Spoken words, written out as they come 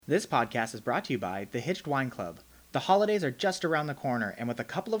This podcast is brought to you by the Hitched Wine Club. The holidays are just around the corner, and with a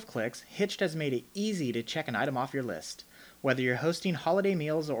couple of clicks, Hitched has made it easy to check an item off your list. Whether you're hosting holiday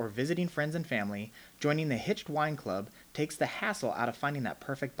meals or visiting friends and family, joining the Hitched Wine Club takes the hassle out of finding that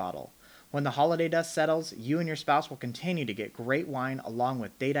perfect bottle. When the holiday dust settles, you and your spouse will continue to get great wine along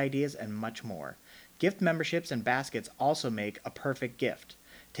with date ideas and much more. Gift memberships and baskets also make a perfect gift.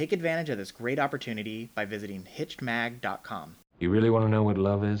 Take advantage of this great opportunity by visiting hitchedmag.com. You really want to know what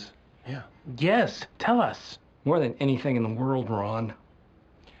love is? Yeah. Yes, tell us. More than anything in the world, Ron.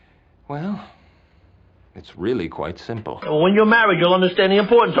 Well, it's really quite simple. When you're married, you'll understand the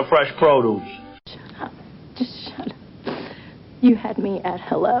importance of fresh produce. Shut up. Just shut up. You had me at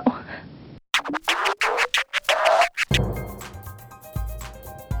hello.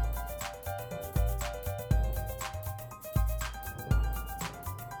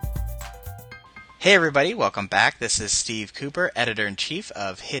 Hey everybody, welcome back. This is Steve Cooper, Editor-in-Chief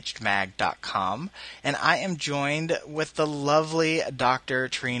of HitchedMag.com, and I am joined with the lovely Dr.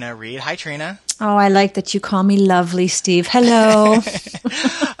 Trina Reed. Hi, Trina. Oh, I like that you call me lovely, Steve. Hello.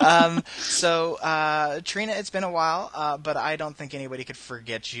 Trina, it's been a while, but I don't think anybody could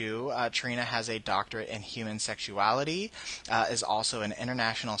forget you. Trina has a doctorate in human sexuality, is also an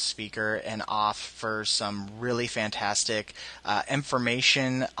international speaker, and offers some really fantastic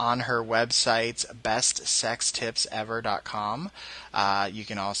information on her website, bestsextipsever.com. You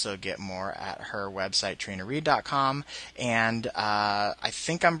can also get more at her website, trinareed.com. And I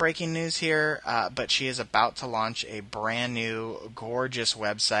think I'm breaking news here, but she is about to launch a brand new, gorgeous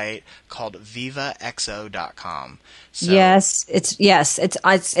website called vivaxo.com. So,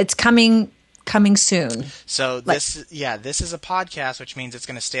 it's coming soon. So this is a podcast, which means it's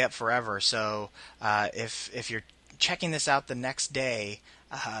going to stay up forever. So if you're checking this out the next day,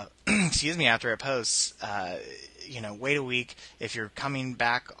 after it posts, wait a week. If you're coming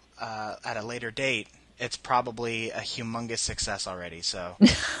back at a later date, it's probably a humongous success already. So,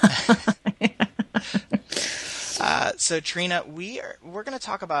 so Trina, we're going to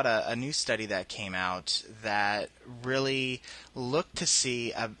talk about a new study that came out that really looked to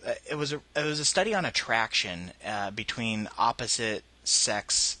see it was a study on attraction between opposite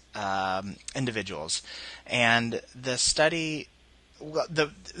sex individuals, and the study.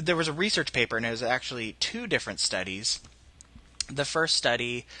 There was a research paper, and it was actually two different studies. The first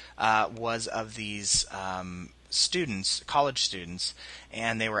study was of these students, college students,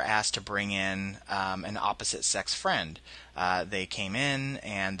 and they were asked to bring in an opposite-sex friend. They came in,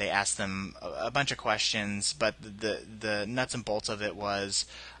 and they asked them a bunch of questions, but the nuts and bolts of it was,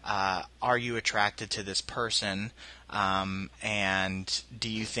 are you attracted to this person, and do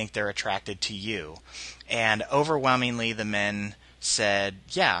you think they're attracted to you? And overwhelmingly, the men said,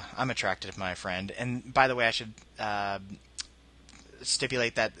 yeah, I'm attracted to my friend. And by the way, I should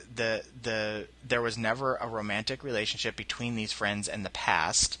stipulate that there was never a romantic relationship between these friends in the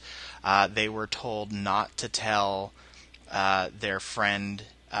past. They were told not to tell their friend,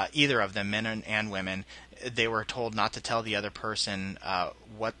 either of them, men and women, they were told not to tell the other person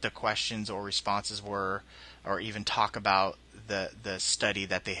what the questions or responses were, or even talk about the study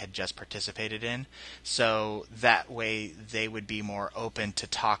that they had just participated in. So that way they would be more open to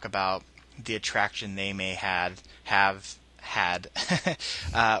talk about the attraction they may have had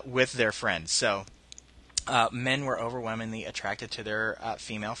with their friends. So men were overwhelmingly attracted to their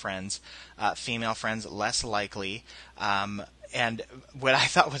female friends. Female friends less likely. And what I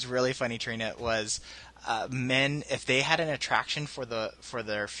thought was really funny, Trina, was men, if they had an attraction for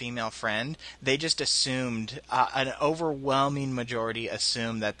their female friend, they just assumed, an overwhelming majority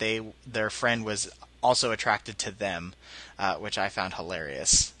assumed that their friend was also attracted to them, which I found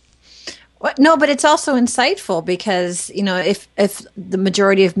hilarious. Well, no, but it's also insightful because, if the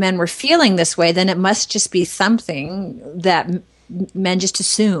majority of men were feeling this way, then it must just be something that men just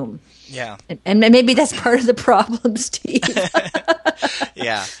assume. Yeah. And maybe that's part of the problem, Steve.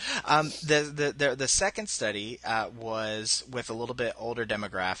 Yeah. The second study was with a little bit older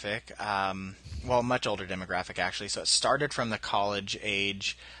demographic, much older demographic actually. So it started from the college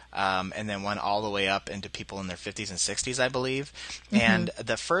age and then went all the way up into people in their 50s and 60s, I believe. Mm-hmm. And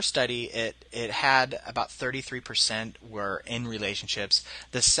the first study, it had about 33% were in relationships.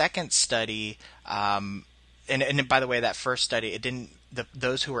 The second study, and by the way, that first study, it didn't.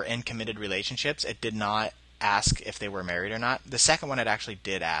 Those who were in committed relationships, it did not ask if they were married or not. The second one, it actually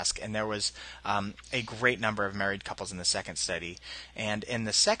did ask, and there was a great number of married couples in the second study. And in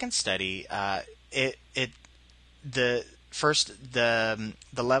the second study, the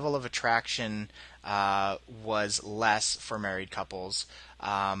level of attraction was less for married couples,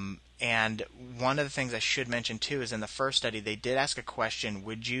 And one of the things I should mention too is in the first study they did ask a question: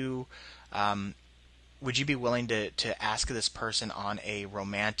 would you be willing to ask this person on a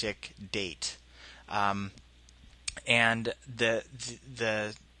romantic date? And the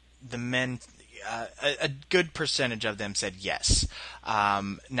men, a good percentage of them said yes.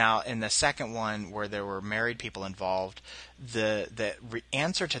 Now, in the second one, where there were married people involved, the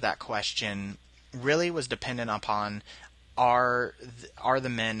answer to that question really was dependent upon are the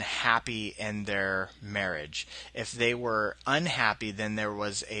men happy in their marriage. If they were unhappy, then there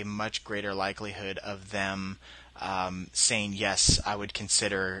was a much greater likelihood of them saying yes, I would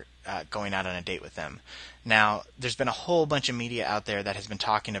consider going out on a date with them. Now, there's been a whole bunch of media out there that has been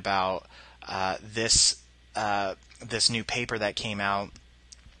talking about this new paper that came out,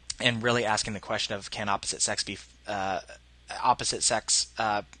 and really asking the question of can opposite sex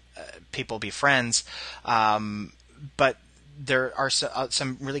people be friends? But there are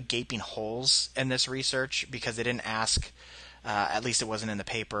some really gaping holes in this research, because they didn't ask, at least it wasn't in the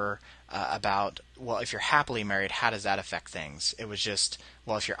paper, about, well, if you're happily married, how does that affect things? It was just,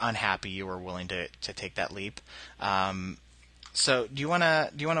 well, if you're unhappy, you were willing to take that leap. So do you want to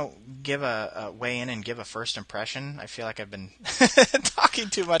give a weigh in and give a first impression? I feel like I've been talking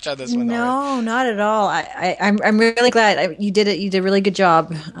too much on this one. No, not at all. I'm really glad you did it. You did a really good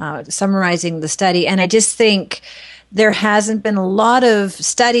job summarizing the study, and I just think there hasn't been a lot of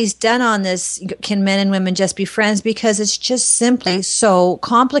studies done on this. Can men and women just be friends? Because it's just simply so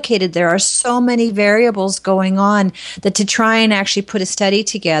complicated. There are so many variables going on that to try and actually put a study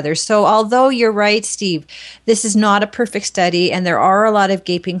together. So although you're right, Steve, this is not a perfect study and there are a lot of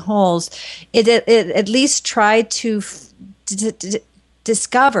gaping holes, it at least tried to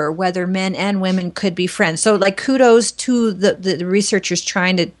discover whether men and women could be friends. So like kudos to the researchers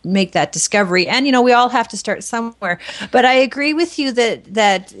trying to make that discovery. And, we all have to start somewhere. But I agree with you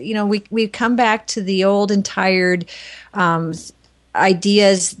that we come back to the old and tired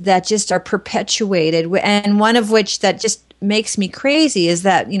ideas that just are perpetuated. And one of which that just makes me crazy is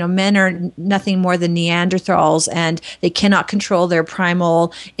that, men are nothing more than Neanderthals, and they cannot control their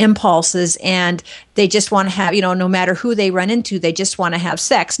primal impulses, and they just want to have, no matter who they run into, they just want to have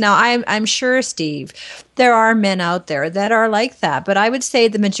sex. Now, I'm sure, Steve, there are men out there that are like that, but I would say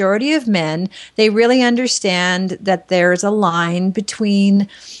the majority of men, they really understand that there's a line between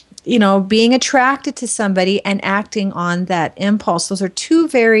being attracted to somebody and acting on that impulse. Those are two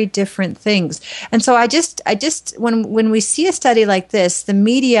very different things. And so I just when we see a study like this, the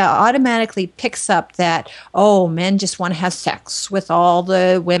media automatically picks up that, men just want to have sex with all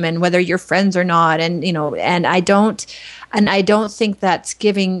the women, whether you're friends or not. And, and I don't think that's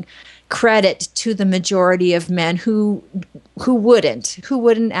giving credit to the majority of men who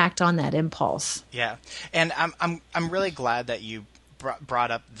wouldn't act on that impulse. Yeah. And I'm really glad that you brought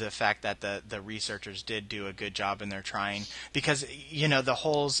up the fact that the researchers did do a good job in their trying, because the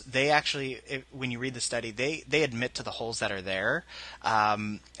holes, they actually, when you read the study, they admit to the holes that are there,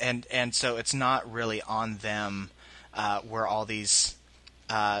 and so it's not really on them where all these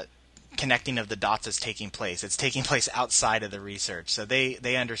connecting of the dots is taking place. It's taking place outside of the research, so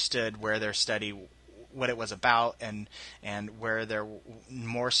they understood where their study, what it was about, and where there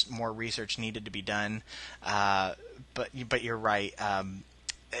more research needed to be done. But you're right.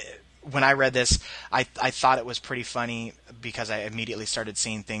 When I read this, I thought it was pretty funny, because I immediately started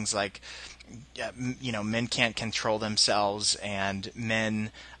seeing things like, men can't control themselves, and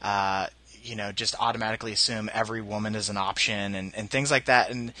men, just automatically assume every woman is an option, and things like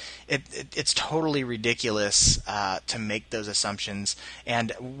that. And it's totally ridiculous to make those assumptions.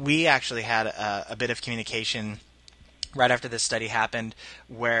 And we actually had a bit of communication right after this study happened,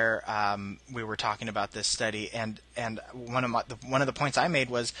 where we were talking about this study, and one of the points I made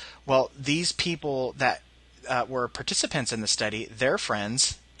was, well, these people that were participants in the study, they're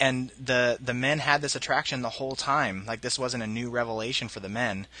friends, and the men had this attraction the whole time. Like, this wasn't a new revelation for the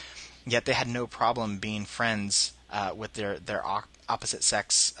men, yet they had no problem being friends with their opposite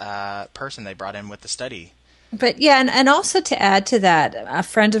sex person they brought in with the study. But yeah, and also to add to that, a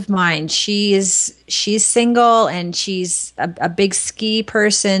friend of mine, she's single, and she's a big ski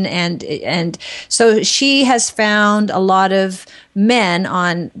person, and so she has found a lot of men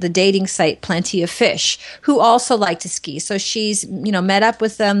on the dating site Plenty of Fish who also like to ski. So she's met up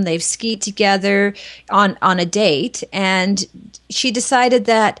with them, they've skied together on a date, and she decided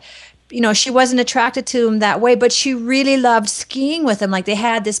that she wasn't attracted to him that way, but she really loved skiing with him. Like, they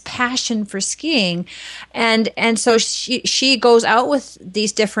had this passion for skiing. And so she goes out with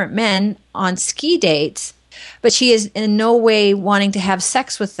these different men on ski dates. but she is in no way wanting to have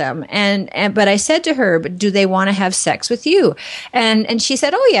sex with them. And but I said to her, but do they want to have sex with you? And she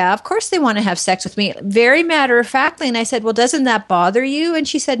said, oh yeah, of course they want to have sex with me, very matter of factly. And I said, well, doesn't that bother you? And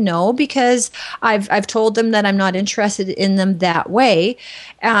she said, no, because I've told them that I'm not interested in them that way.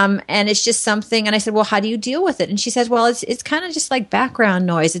 And it's just something. And I said, well, how do you deal with it? And she says, well, it's kind of just like background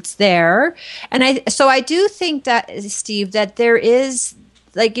noise. It's there. And I do think that, Steve, that there is,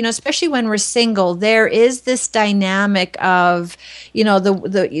 like, especially when we're single, there is this dynamic of,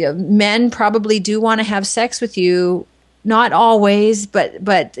 the men probably do want to have sex with you. Not always, but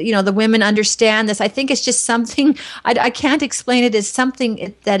the women understand this. I think it's just something, I can't explain it, as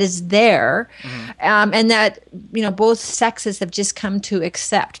something that is there, and that both sexes have just come to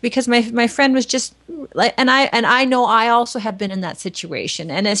accept. Because my friend was just like, and I know I also have been in that situation,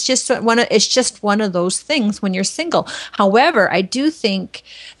 and it's just one of those things when you're single. However, I do think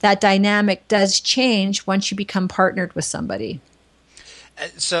that dynamic does change once you become partnered with somebody.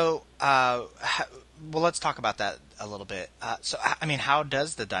 So, well, let's talk about that a little bit. So, I mean, how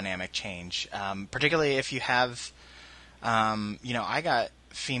does the dynamic change? Particularly if you have, I got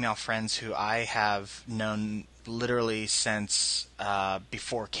female friends who I have known literally since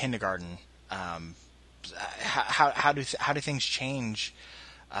before kindergarten. How do things change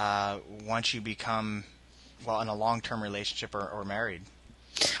once you become, in a long-term relationship or married?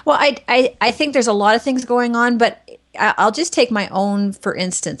 Well, I think there's a lot of things going on, but I'll just take my own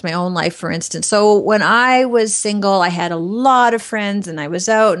life, for instance. So when I was single, I had a lot of friends, and I was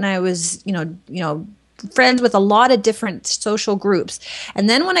out, and I was, friends with a lot of different social groups. And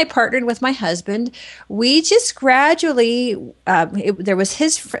then when I partnered with my husband, we just gradually, there was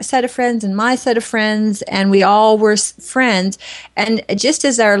his set of friends and my set of friends, and we all were friends. And just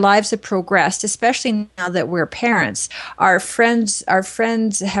as our lives have progressed, especially now that we're parents, our friends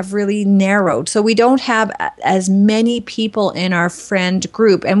have really narrowed. So we don't have as many people in our friend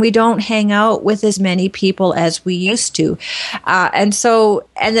group, and we don't hang out with as many people as we used to. And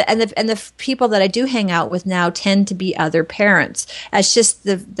the people that I do hang out with now tend to be other parents. That's just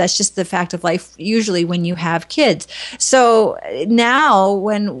the fact of life, usually when you have kids. So now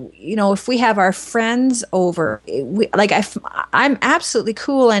when, if we have our friends over, I'm absolutely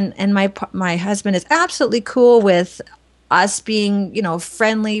cool, and my husband is absolutely cool with us being,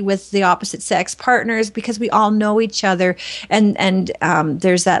 friendly with the opposite sex partners, because we all know each other, and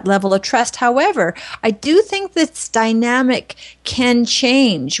there's that level of trust. However, I do think this dynamic can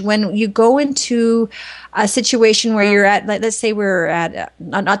change when you go into a situation where you're at, let's say we're at,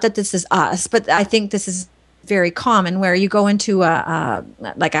 not that this is us, but I think this is very common, where you go into a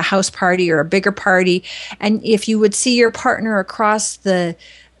house party or a bigger party, and if you would see your partner across the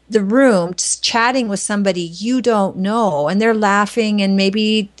room chatting with somebody you don't know, and they're laughing and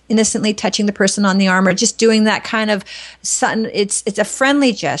maybe innocently touching the person on the arm, or just doing that kind of it's a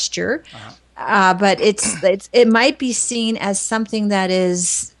friendly gesture, but it might be seen as something that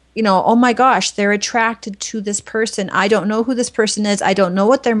is, oh my gosh, they're attracted to this person. I don't know who this person is. I don't know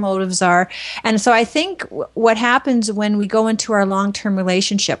what their motives are. And so I think what happens when we go into our long-term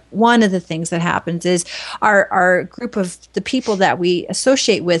relationship, one of the things that happens is our group of the people that we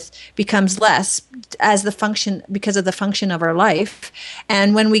associate with becomes less because of the function of our life.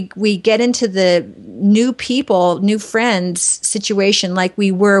 And when we get into the new people, new friends situation like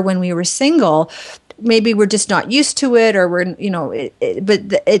we were when we were single, maybe we're just not used to it, or we're, but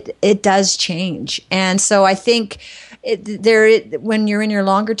it does change. And so I think when you're in your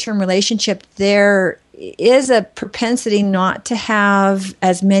longer term relationship, there is a propensity not to have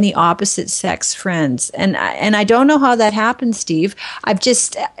as many opposite sex friends. And I don't know how that happens, Steve. I've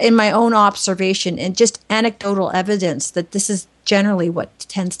just, in my own observation and just anecdotal evidence, that this is generally what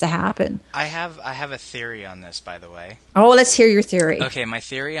tends to happen. I have a theory on this, by the way. Oh, let's hear your theory. Okay, my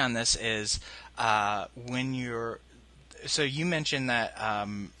theory on this is, so you mentioned that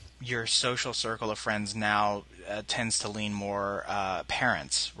your social circle of friends now tends to lean more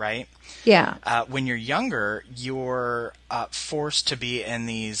parents, right? Yeah. When you're younger, you're forced to be in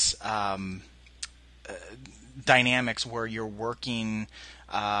these dynamics where you're working,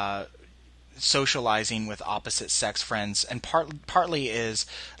 socializing with opposite sex friends, and partly is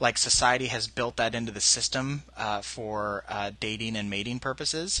like society has built that into the system for dating and mating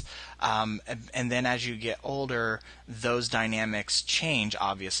purposes, and then as you get older, those dynamics change,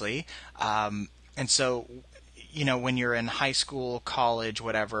 obviously, and so when you're in high school, college,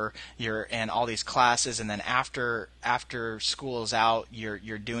 whatever, you're in all these classes, and then after school is out,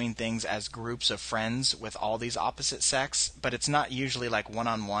 you're doing things as groups of friends with all these opposite sex, but it's not usually like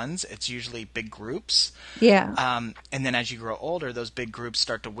one-on-ones, it's usually big groups. Yeah. And then as you grow older, those big groups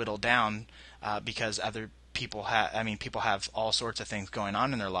start to whittle down because other people have all sorts of things going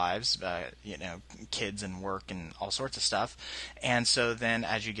on in their lives, kids and work and all sorts of stuff. And so then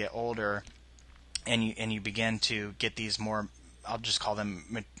as you get older and you begin to get these more, I'll just call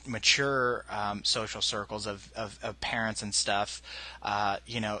them mature social circles of parents and stuff,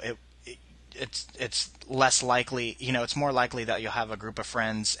 it's less likely, it's more likely that you'll have a group of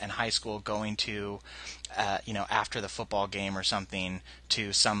friends in high school going to, after the football game or something,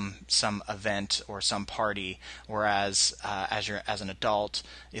 to some event or some party, whereas as an adult,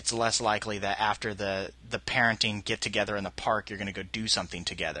 it's less likely that after the parenting get together in the park, you're going to go do something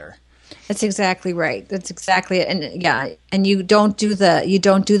together. That's exactly right. That's exactly it. And yeah, and you don't do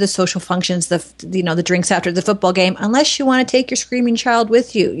the social functions, the drinks after the football game, unless you want to take your screaming child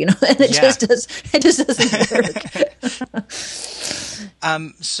with you, and it just doesn't work.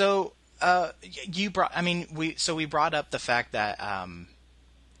 We brought up the fact that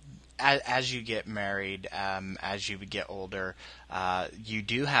as you get married, as you get older, you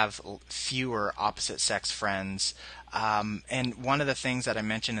do have fewer opposite sex friends. And one of the things that I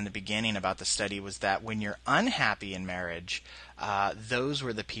mentioned in the beginning about the study was that when you're unhappy in marriage, those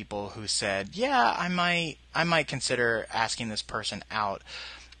were the people who said, yeah, I might consider asking this person out.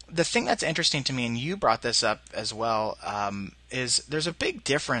 The thing that's interesting to me, and you brought this up as well, is there's a big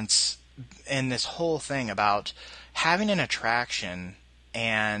difference in this whole thing about having an attraction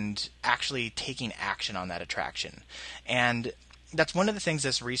and actually taking action on that attraction. And that's one of the things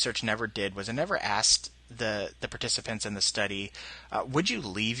this research never did, was it never asked the participants in the study, would you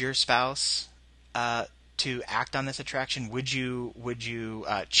leave your spouse to act on this attraction? Would you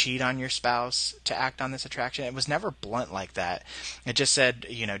cheat on your spouse to act on this attraction? It was never blunt like that. It just said,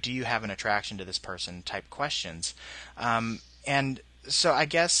 do you have an attraction to this person type questions. And so I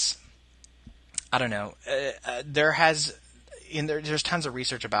guess, I don't know, there's tons of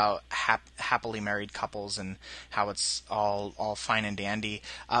research about happily married couples and how it's all fine and dandy.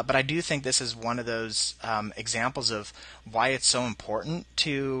 But I do think this is one of those examples of why it's so important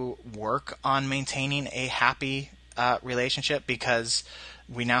to work on maintaining a happy relationship, because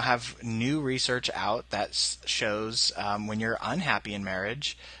we now have new research out that shows when you're unhappy in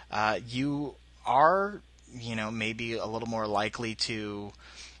marriage, you are, maybe a little more likely to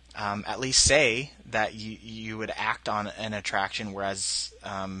at least say that you would act on an attraction, whereas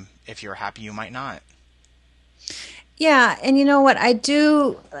if you're happy, you might not. Yeah, and you know what? I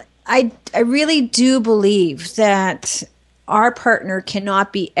really do believe that our partner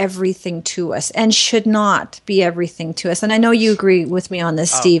cannot be everything to us and should not be everything to us. And I know you agree with me on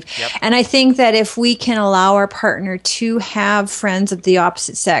this, Steve. Yep. And I think that if we can allow our partner to have friends of the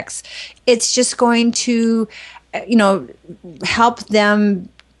opposite sex, it's just going to, help them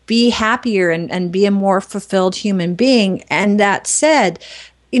be happier and be a more fulfilled human being. And that said,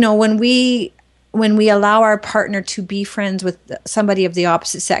 when we allow our partner to be friends with somebody of the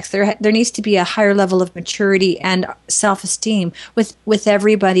opposite sex, there needs to be a higher level of maturity and self-esteem with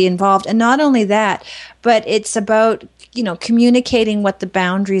everybody involved. And not only that, but it's about communicating what the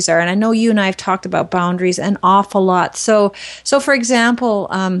boundaries are. And I know you and I have talked about boundaries an awful lot. So for example,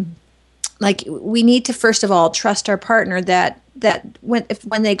 we need to first of all trust our partner that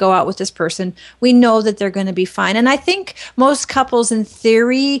when they go out with this person, we know that they're going to be fine. And I think most couples in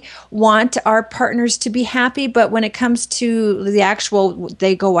theory want our partners to be happy, but when it comes to the actual,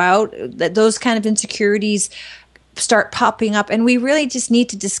 they go out, those kind of insecurities start popping up, and we really just need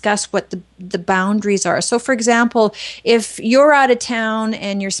to discuss what the boundaries are. So for example, if you're out of town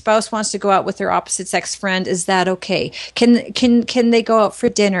and your spouse wants to go out with their opposite sex friend, is that okay? Can they go out for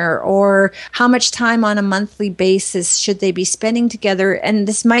dinner? Or how much time on a monthly basis should they be spending together? And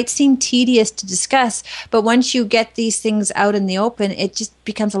this might seem tedious to discuss, but once you get these things out in the open, it just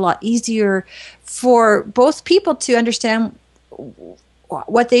becomes a lot easier for both people to understand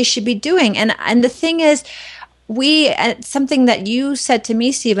what they should be doing. And the thing is, something that you said to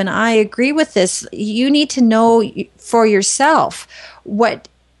me, Steve, and I agree with this, you need to know for yourself what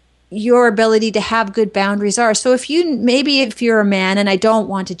your ability to have good boundaries are. So if you're a man, and I don't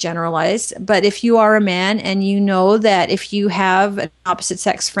want to generalize, but if you are a man and you know that if you have an opposite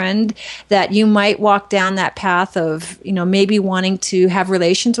sex friend, that you might walk down that path of, maybe wanting to have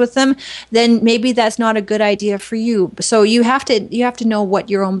relations with them, then maybe that's not a good idea for you. So you have to know what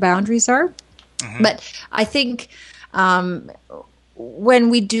your own boundaries are. Mm-hmm. But I think when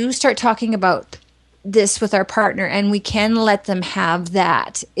we do start talking about this with our partner and we can let them have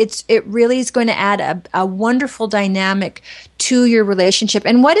that, it really is going to add a wonderful dynamic to your relationship.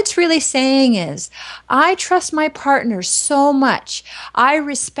 And what it's really saying is, I trust my partner so much, I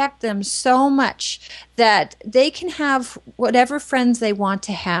respect them so much that they can have whatever friends they want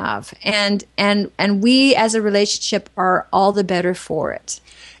to have, and we as a relationship are all the better for it.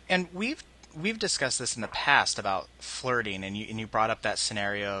 And we've discussed this in the past about flirting, and you brought up that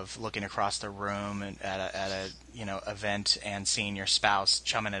scenario of looking across the room and at a event and seeing your spouse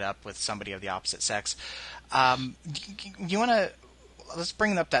chumming it up with somebody of the opposite sex. You want to let's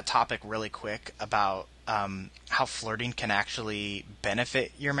bring up that topic really quick about how flirting can actually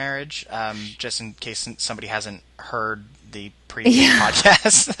benefit your marriage, just in case somebody hasn't heard the previous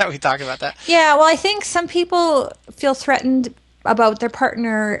podcast that we talked about that. Yeah, well, I think some people feel threatened about their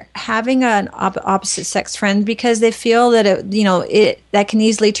partner having an opposite sex friend because they feel that that can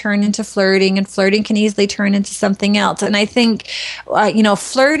easily turn into flirting, and flirting can easily turn into something else. And I think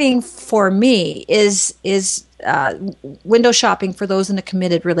flirting for me is window shopping for those in a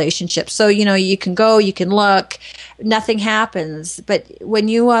committed relationship. So you can go, you can look, nothing happens, but when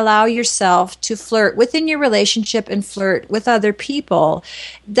you allow yourself to flirt within your relationship and flirt with other people,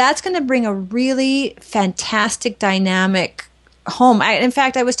 that's going to bring a really fantastic dynamic home. In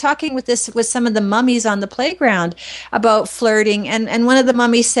fact, I was talking with some of the mummies on the playground about flirting, and one of the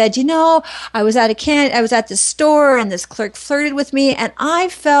mummies said, I was at the store and this clerk flirted with me, and I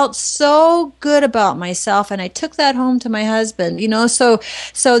felt so good about myself, and I took that home to my husband. So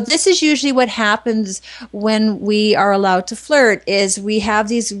this is usually what happens when we are allowed to flirt, is we have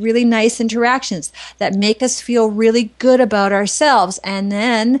these really nice interactions that make us feel really good about ourselves, and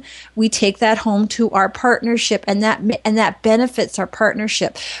then we take that home to our partnership, and that benefits our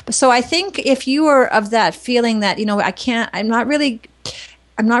partnership. So I think if you are of that feeling that I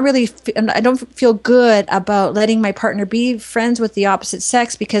don't feel good about letting my partner be friends with the opposite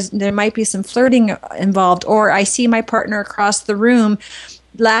sex because there might be some flirting involved, or I see my partner across the room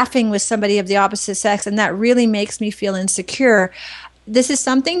laughing with somebody of the opposite sex and that really makes me feel insecure. This is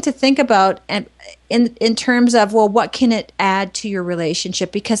something to think about, and in terms of, well, what can it add to your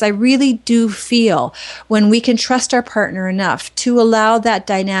relationship? Because I really do feel when we can trust our partner enough to allow that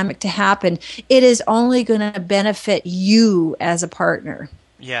dynamic to happen, it is only going to benefit you as a partner.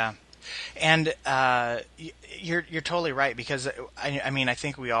 Yeah, and you're totally right, because I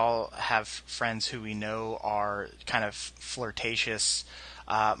think we all have friends who we know are kind of flirtatious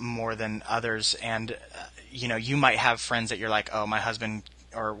more than others, and you might have friends that you're like, oh, my husband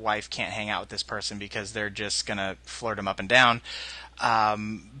or wife can't hang out with this person because they're just gonna flirt them up and down.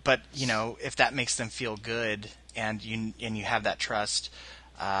 But if that makes them feel good, and you have that trust,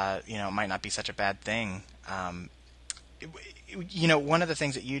 it might not be such a bad thing. One of the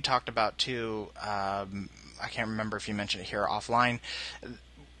things that you talked about too, I can't remember if you mentioned it here offline,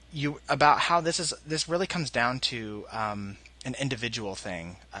 about how this really comes down to an individual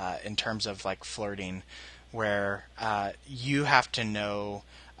thing in terms of like flirting, where you have to know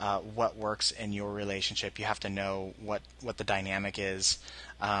what works in your relationship. You have to know what the dynamic is.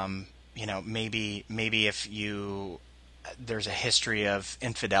 Maybe if there's a history of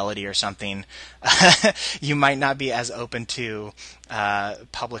infidelity or something, you might not be as open to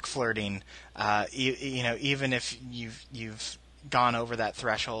public flirting. Even if you've gone over that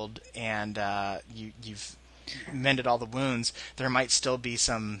threshold and you've mended all the wounds, there might still be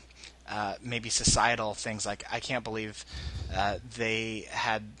some maybe societal things like, I can't believe they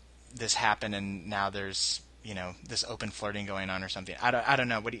had this happen and now there's this open flirting going on or something. I don't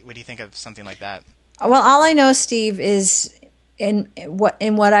know. What do you think of something like that? Well, all I know, Steve, is in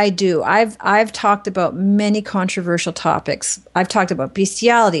what I do. I've talked about many controversial topics. I've talked about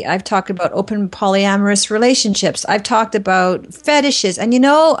bestiality. I've talked about open polyamorous relationships. I've talked about fetishes. And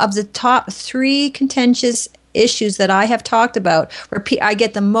of the top 3 contentious issues that I have talked about, where I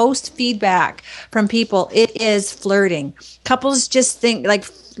get the most feedback from people, it is flirting. Couples just think like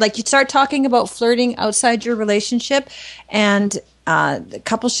you start talking about flirting outside your relationship, and the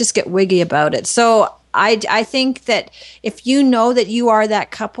couples just get wiggy about it. So I think that if you know that you are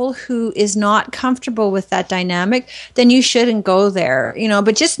that couple who is not comfortable with that dynamic, then you shouldn't go there,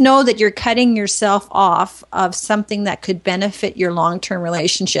 but just know that you're cutting yourself off of something that could benefit your long-term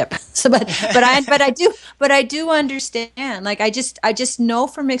relationship. So, but I do understand. Like, I just know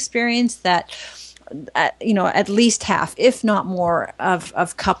from experience that at least half, if not more,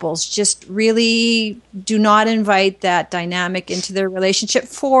 of couples just really do not invite that dynamic into their relationship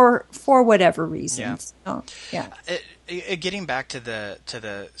for whatever reasons. Yeah. Getting back to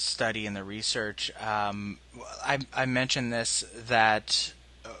the study and the research, I mentioned this, that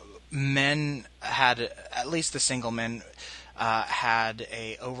men had, at least the single men, had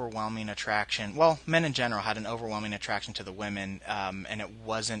a overwhelming attraction. Well, men in general had an overwhelming attraction to the women, and it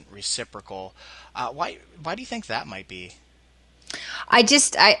wasn't reciprocal. Why do you think that might be? I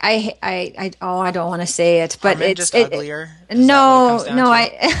just I don't want to say it, but Are men it's just uglier? Is that what it no comes down no to? I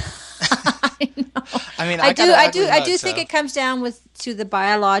know. I mean, I do so. think it comes down to the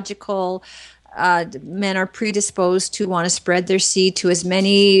biological. Men are predisposed to want to spread their seed to as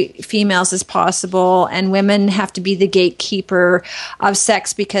many females as possible, and women have to be the gatekeeper of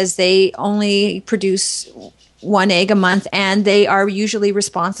sex because they only produce one egg a month, and they are usually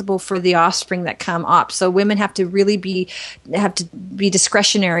responsible for the offspring that come up. So women have to really be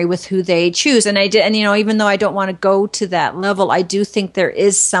discretionary with who they choose. And even though I don't want to go to that level, I do think there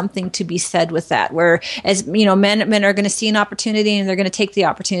is something to be said with that. Where, as men are going to see an opportunity and they're going to take the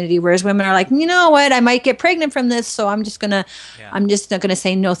opportunity, whereas women are like, you know what, I might get pregnant from this, so I'm just not going to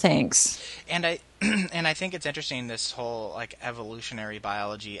say no thanks. And I think it's interesting, this whole like evolutionary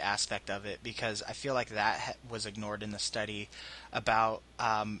biology aspect of it, because I feel like that was ignored in the study about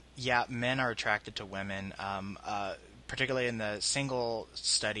men are attracted to women. Particularly in the single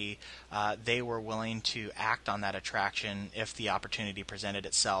study, they were willing to act on that attraction if the opportunity presented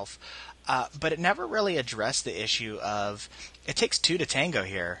itself. But it never really addressed the issue of it takes two to tango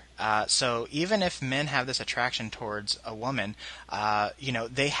here. So even if men have this attraction towards a woman,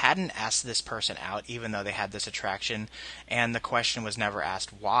 they hadn't asked this person out, even though they had this attraction, and the question was never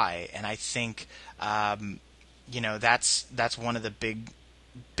asked why. And I think, that's one of the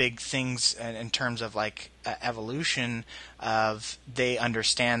big things in terms of like evolution. Of they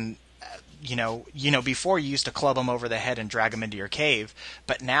understand. Before you used to club them over the head and drag them into your cave,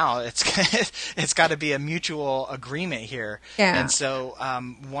 but now it's got to be a mutual agreement here. Yeah. And so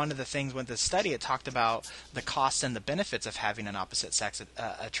one of the things with this study, it talked about the costs and the benefits of having an opposite sex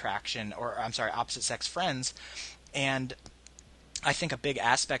attraction, or opposite sex friends, and I think a big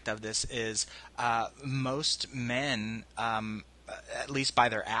aspect of this is most men. At least by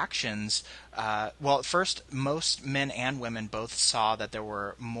their actions, first, most men and women both saw that there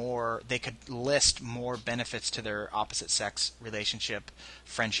were more, they could list more benefits to their opposite sex relationship,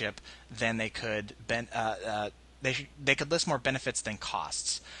 friendship, than they could, they could list more benefits than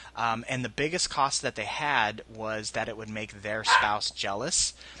costs. And the biggest cost that they had was that it would make their spouse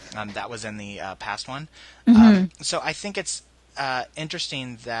jealous. That was in the past one. Mm-hmm. So I think it's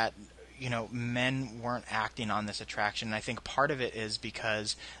interesting that men weren't acting on this attraction. And I think part of it is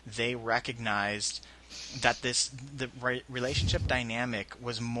because they recognized that the relationship dynamic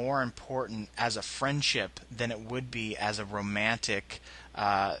was more important as a friendship than it would be as a romantic,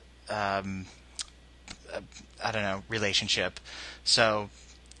 relationship. So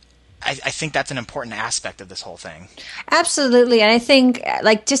I think that's an important aspect of this whole thing. Absolutely. And I think,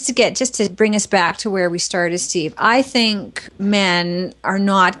 just to bring us back to where we started, Steve, I think men are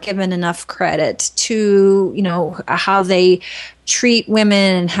not given enough credit to, how they treat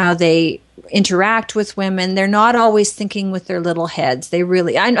women and how they interact with women. They're not always thinking with their little heads. They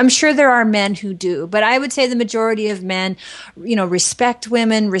really, I'm sure there are men who do, but I would say the majority of men, respect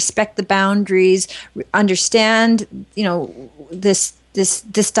women, respect the boundaries, understand,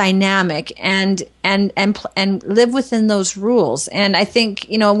 this dynamic and live within those rules. And I think,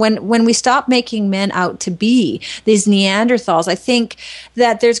 when we stop making men out to be these Neanderthals, I think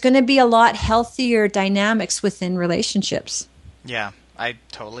that there's going to be a lot healthier dynamics within relationships. Yeah, I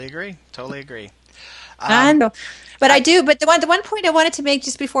totally agree. But the one point I wanted to make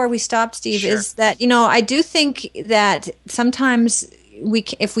just before we stop, Steve, Sure. is that, I do think that sometimes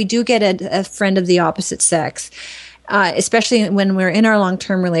if we do get a friend of the opposite sex, especially when we're in our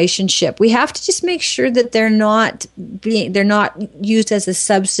long-term relationship, we have to just make sure that they're not used as a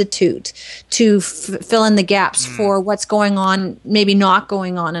substitute to fill in the gaps for what's going on, maybe not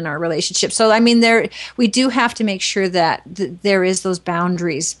going on in our relationship. So, we do have to make sure that there is those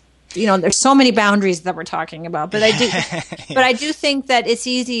boundaries. There's so many boundaries that we're talking about, but I do think that it's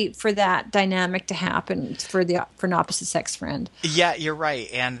easy for that dynamic to happen for an opposite sex friend. Yeah, you're right,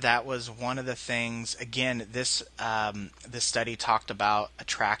 and that was one of the things. Again, this study talked about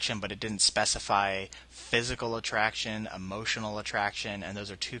attraction, but it didn't specify physical attraction, emotional attraction, and those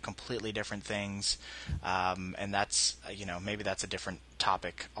are two completely different things. And that's maybe that's a different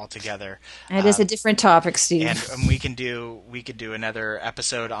topic altogether. It is a different topic, Steve. And we could do another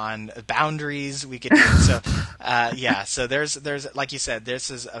episode on boundaries. We could do so. So there's like you said, this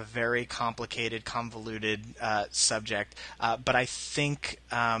is a very complicated, convoluted subject. But I think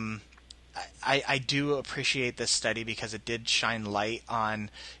I do appreciate this study because it did shine light on,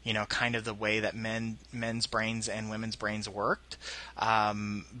 kind of the way that men's brains and women's brains worked.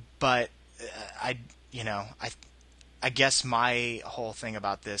 But I guess my whole thing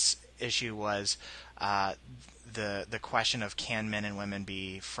about this issue was the question of, can men and women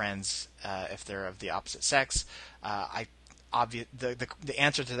be friends if they're of the opposite sex? The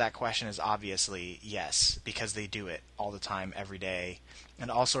answer to that question is obviously yes, because they do it all the time, every day, in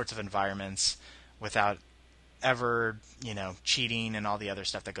all sorts of environments, without ever, cheating and all the other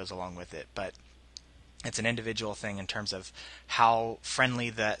stuff that goes along with it. But it's an individual thing in terms of how friendly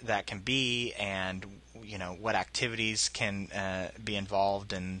that can be, and what activities can be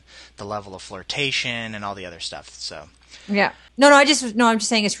involved, and the level of flirtation and all the other stuff. So yeah, I'm just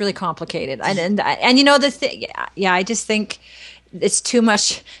saying it's really complicated, and the thing, yeah, I just think it's too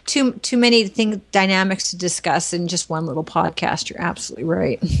many dynamics to discuss in just one little podcast. You're absolutely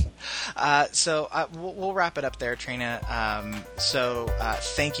right. So we'll wrap it up there, Trina.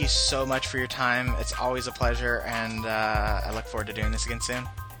 Thank you so much for your time. It's always a pleasure, and I look forward to doing this again soon.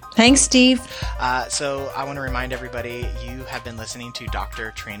 Thanks, Steve. So I want to remind everybody, you have been listening to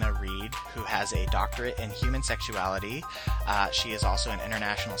Dr. Trina Reed, who has a doctorate in human sexuality. She is also an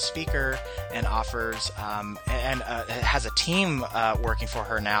international speaker and offers has a team working for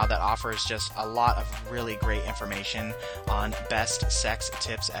her now that offers just a lot of really great information on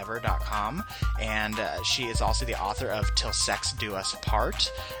bestsextipsever.com. And she is also the author of Till Sex Do Us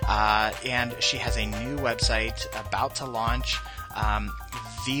Part. And she has a new website about to launch,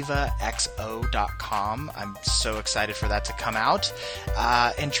 vivaxo.com. I'm so excited for that to come out.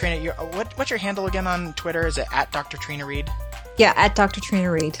 And Trina, what's your handle again on Twitter? Is it at Dr. Trina Reed? Yeah, at Dr.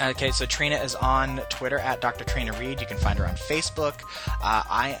 Trina Reed. Okay, so Trina is on Twitter at Dr. Trina Reed. You can find her on Facebook.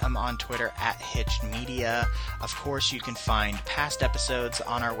 I am on Twitter at Hitched Media. Of course, you can find past episodes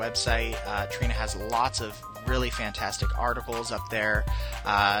on our website. Trina has lots of really fantastic articles up there.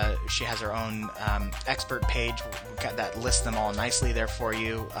 She has her own expert page that lists them all nicely there for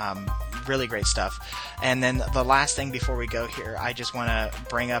you. Really great stuff. And then the last thing before we go here, I just want to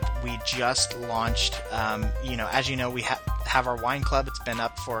bring up, we just launched, as you know, we have our wine club. It's been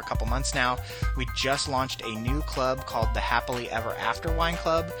up for a couple months now. We just launched a new club called the Happily Ever After Wine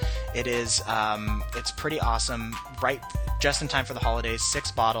Club. It is, it's pretty awesome, right just in time for the holidays,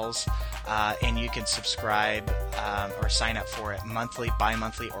 6 bottles, and you can subscribe or sign up for it monthly,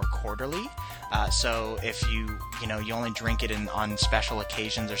 bi-monthly, or quarterly. So if you only drink it on special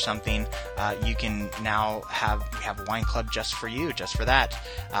occasions or something, you can now have a wine club just for you, just for that.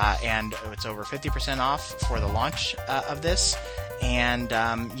 And it's over 50% off for the launch of this. And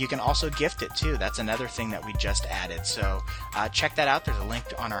you can also gift it too. That's another thing that we just added. So check that out. There's a link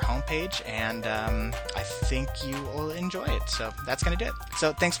on our homepage, and I think you will enjoy it. So that's going to do it.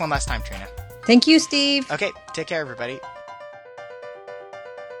 So thanks one last time, Trina. Thank you, Steve. Okay, take care, everybody.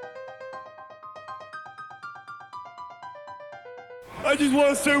 I just want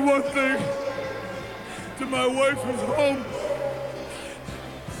to say one thing to my wife who's home.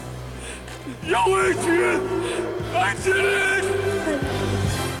 Yo, Adrian! I did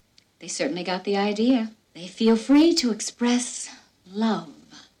it! They certainly got the idea. They feel free to express love.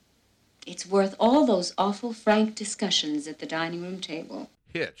 It's worth all those awful frank discussions at the dining room table.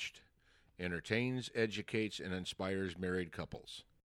 Hitched entertains, educates, and inspires married couples.